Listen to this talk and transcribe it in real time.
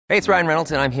Hey, it's Ryan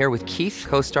Reynolds, and I'm here with Keith,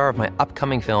 co-star of my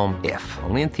upcoming film, If,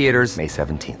 only in theaters May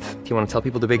 17th. Do you want to tell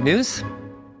people the big news?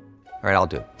 All right, I'll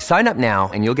do it. Sign up now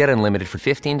and you'll get unlimited for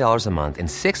 $15 a month and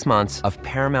 6 months of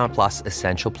Paramount Plus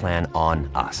Essential Plan on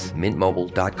us.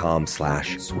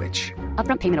 MintMobile.com/switch.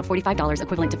 Upfront payment of $45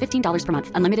 equivalent to $15 per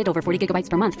month. Unlimited over 40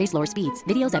 gigabytes per month. Face lower speeds.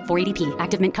 Videos at 480p.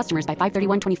 Active Mint customers by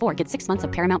 531.24 get 6 months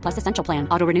of Paramount Plus Essential Plan.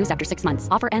 Auto renews after 6 months.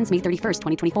 Offer ends May 31st,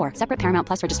 2024. Separate Paramount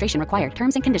Plus registration required.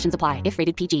 Terms and conditions apply if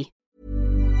rated PG.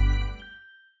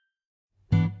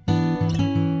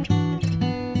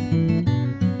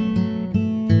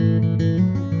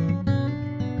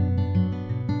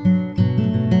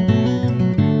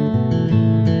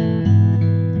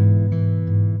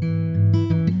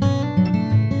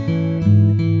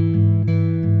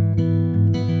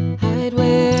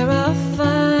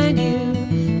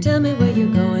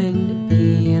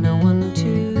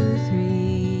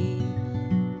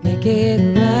 Get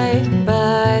right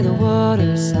by the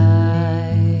waterside,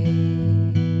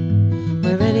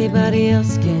 where anybody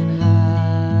else can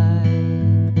hide.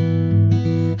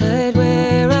 Hide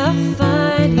where I'll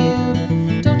find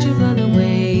you. Don't you run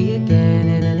away again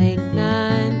in an 8,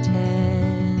 9,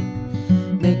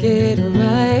 10. Make it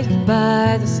right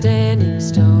by the standing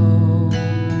stone,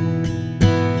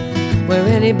 where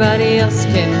anybody else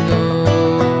can go.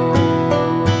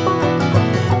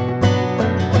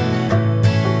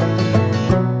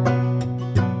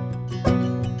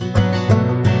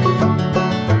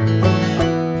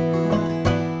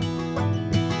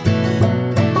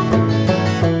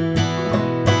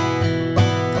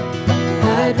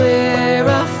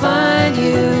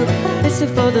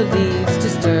 For the leaves to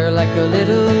stir like a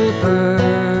little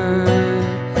bird,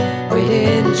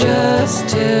 waiting just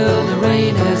till the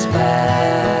rain has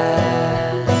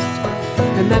passed.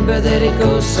 Remember that it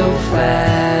goes so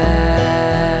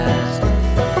fast.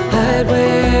 Hide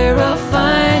where I'll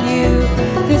find you.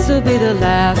 This'll be the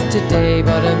last today,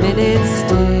 but a minute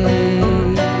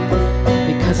stay,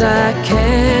 because I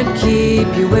can't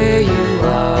keep you where you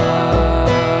are.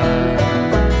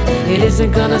 It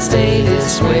isn't gonna stay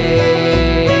this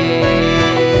way.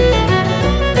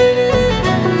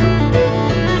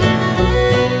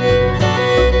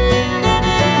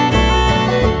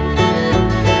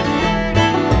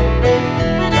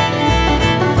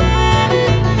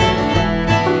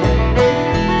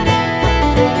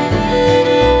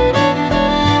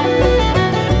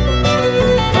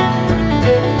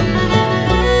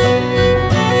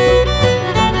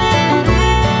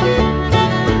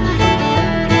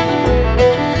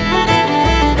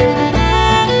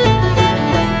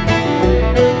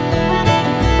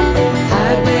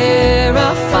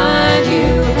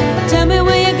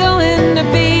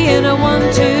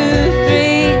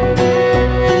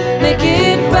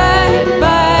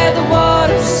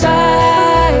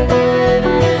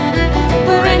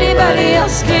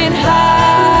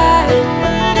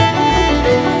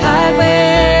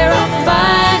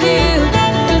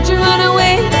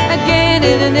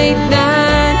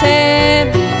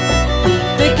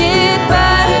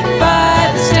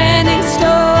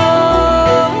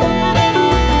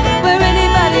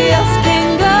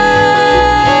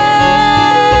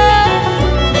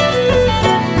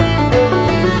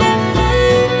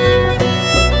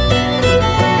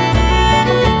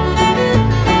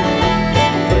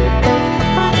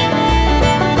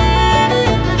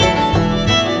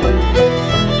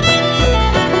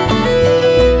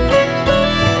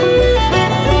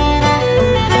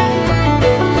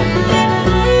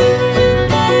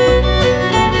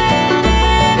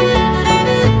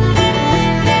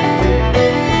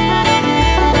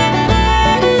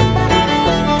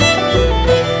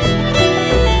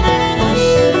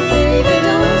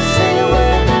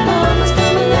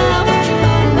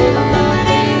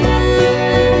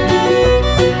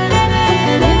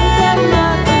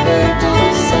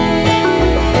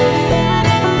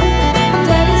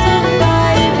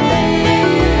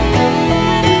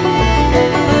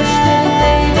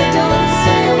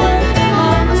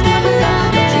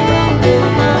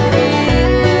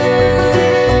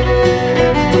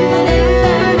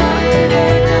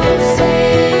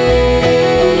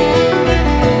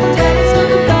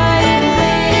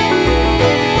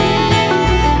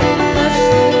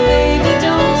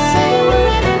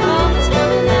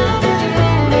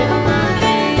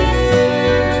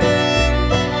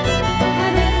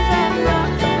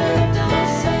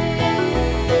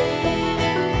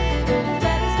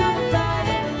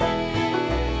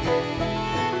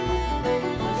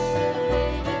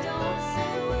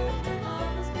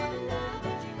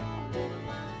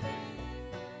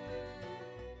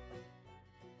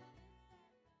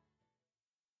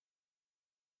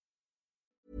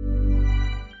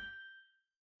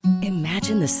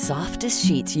 Imagine the softest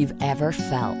sheets you've ever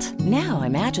felt. Now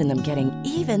imagine them getting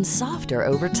even softer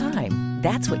over time.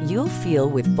 That's what you'll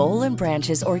feel with Boll &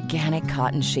 Branch's organic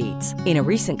cotton sheets. In a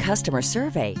recent customer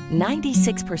survey,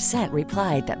 96%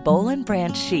 replied that Boll &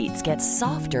 Branch sheets get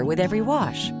softer with every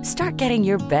wash. Start getting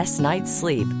your best night's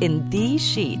sleep in these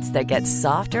sheets that get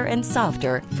softer and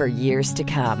softer for years to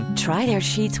come. Try their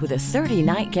sheets with a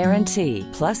 30-night guarantee.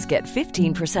 Plus, get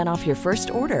 15% off your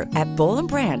first order at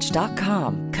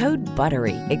bollandbranch.com. Code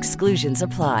BUTTERY. Exclusions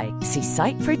apply. See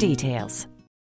site for details.